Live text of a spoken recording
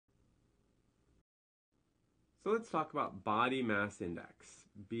So let's talk about body mass index,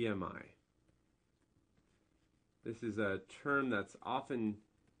 BMI. This is a term that's often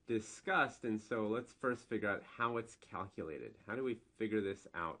discussed, and so let's first figure out how it's calculated. How do we figure this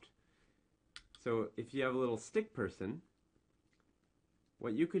out? So if you have a little stick person,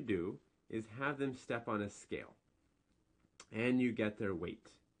 what you could do is have them step on a scale, and you get their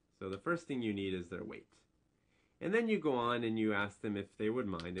weight. So the first thing you need is their weight. And then you go on and you ask them if they would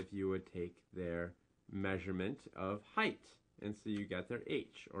mind if you would take their measurement of height. And so you get their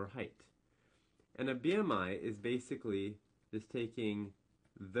H, or height. And a BMI is basically just taking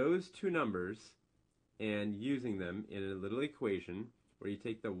those two numbers and using them in a little equation where you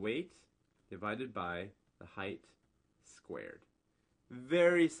take the weight divided by the height squared.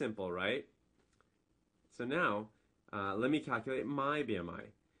 Very simple, right? So now, let me calculate my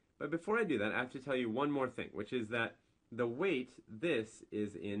BMI. But before I do that, I have to tell you one more thing, which is that the weight, this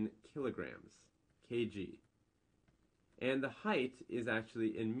is in kilograms, kg. And the height is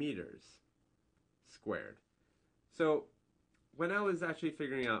actually in meters squared. So when I was actually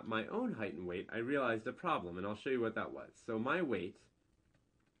figuring out my own height and weight, I realized a problem, and I'll show you what that was. So my weight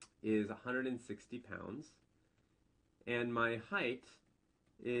is 160 pounds, and my height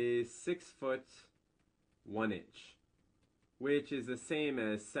is 6 foot 1 inch, which is the same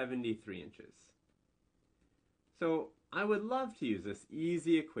as 73 inches. So I would love to use this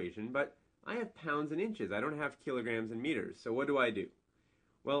easy equation, but I have pounds and inches. I don't have kilograms and meters. So what do?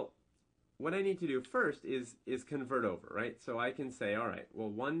 Well, what I need to do first is convert over, right? So I can say, all right, well,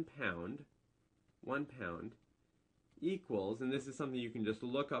 1 pound equals, and this is something you can just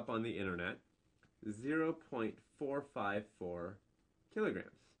look up on the internet, 0.454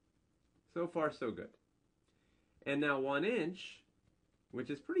 kilograms. So far, so good. And now 1 inch, which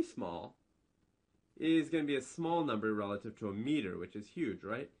is pretty small, is going to be a small number relative to a meter, which is huge,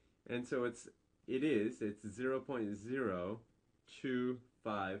 right? And so it's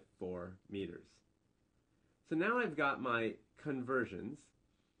 0.0254 meters. So now I've got my conversions,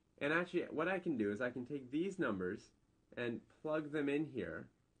 and actually what I can do is I can take these numbers and plug them in here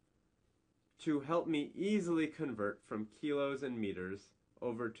to help me easily convert from kilos and meters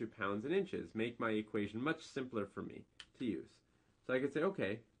over to pounds and inches, make my equation much simpler for me to use. So I could say,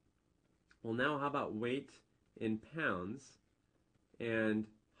 okay, well now how about weight in pounds and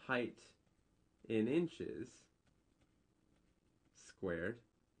height in inches squared,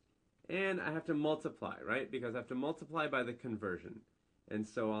 and I have to multiply, right? Because I have to multiply by the conversion. And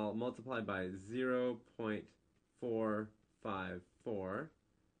so I'll multiply by 0.454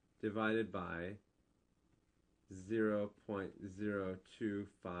 divided by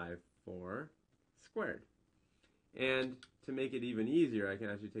 0.0254 squared. And to make it even easier, I can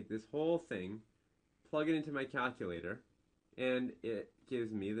actually take this whole thing, plug it into my calculator, and it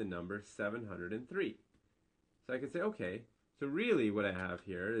gives me the number 703. So I can say, okay, so really what I have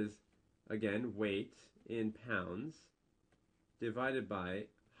here is, again, weight in pounds divided by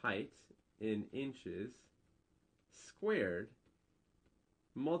height in inches squared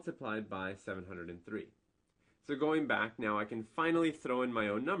multiplied by 703. So going back now, I can finally throw in my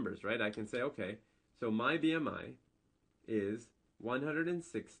own numbers, right? I can say, okay, so my BMI is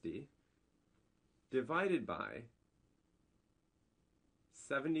 160 divided by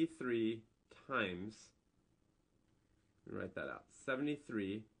 73 times, let me write that out,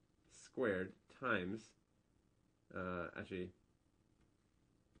 73 squared times,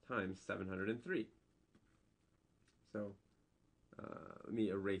 times 703. So let me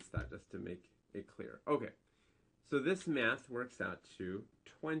erase that just to make it clear. Okay, so this math works out to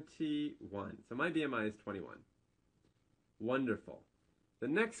 21. So my BMI is 21. Wonderful. The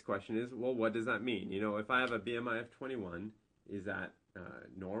next question is, well, what does that mean? You know, if I have a BMI of 21, is that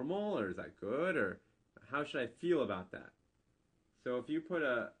normal, or is that good, or how should I feel about that? So if you put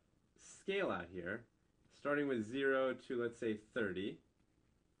a scale out here, starting with 0 to, let's say, 30,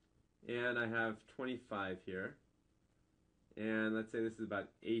 and I have 25 here, and let's say this is about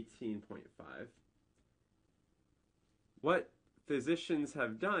 18.5. What physicians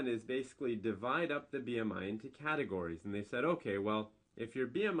have done is basically divide up the BMI into categories, and they said, okay, well, if your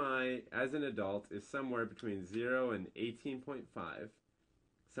BMI as an adult is somewhere between 0 and 18.5,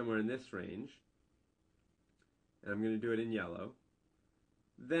 somewhere in this range, and I'm going to do it in yellow,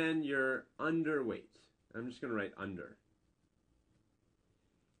 then you're underweight. I'm just going to write under.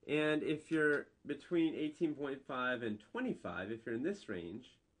 And if you're between 18.5 and 25, if you're in this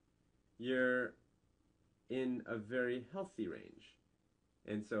range, you're in a very healthy range.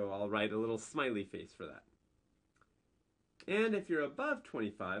 And so I'll write a little smiley face for that. And if you're above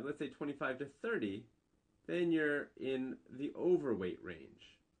 25, let's say 25 to 30, then you're in the overweight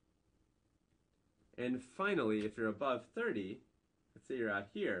range. And finally, if you're above 30, let's say you're out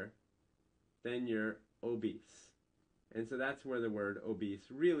here, then you're obese. And so that's where the word obese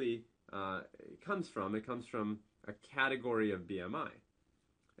really comes from. It comes from a category of BMI.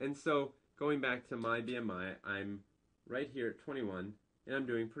 And so going back to my BMI, I'm right here at 21, and I'm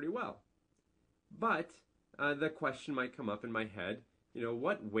doing pretty well. But the question might come up in my head,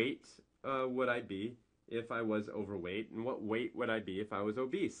 what weight would I be if I was overweight, and what weight would I be if I was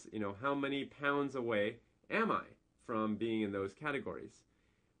obese? How many pounds away am I from being in those categories?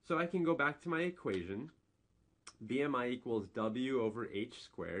 So I can go back to my equation, BMI equals W over H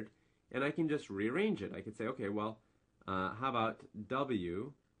squared, and I can just rearrange it. I could say, okay, well, how about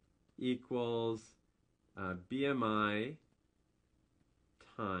W equals BMI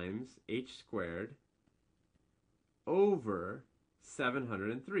times H squared over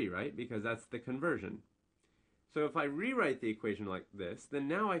 703, right? Because that's the conversion. So if I rewrite the equation like this, then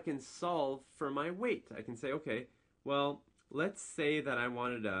now I can solve for my weight. I can say, okay, well, let's say that I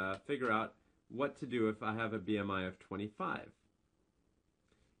wanted to figure out what to do if I have a BMI of 25.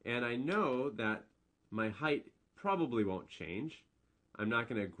 And I know that my height probably won't change. I'm not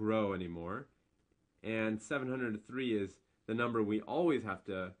going to grow anymore. And 703 is the number we always have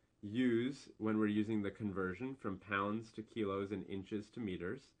to use when we're using the conversion from pounds to kilos and inches to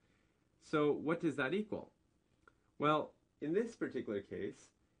meters. So what does that equal? Well, in this particular case,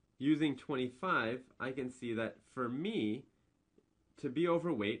 using 25, I can see that for me, to be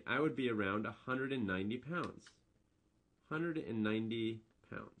overweight, I would be around 190 pounds. 190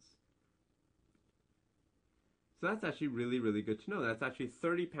 pounds. So that's actually really, really good to know. That's actually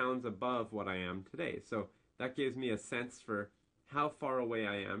 30 pounds above what I am today. So that gives me a sense for how far away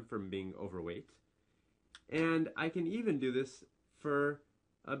I am from being overweight. And I can even do this for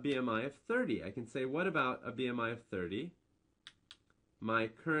a BMI of 30. I can say, what about a BMI of 30? My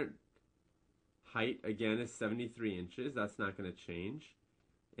current height, again, is 73 inches. That's not going to change.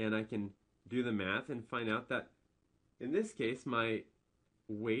 And I can do the math and find out that, in this case, my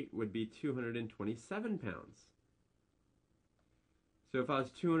weight would be 227 pounds. So if I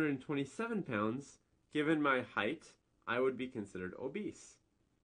was 227 pounds, given my height, I would be considered obese.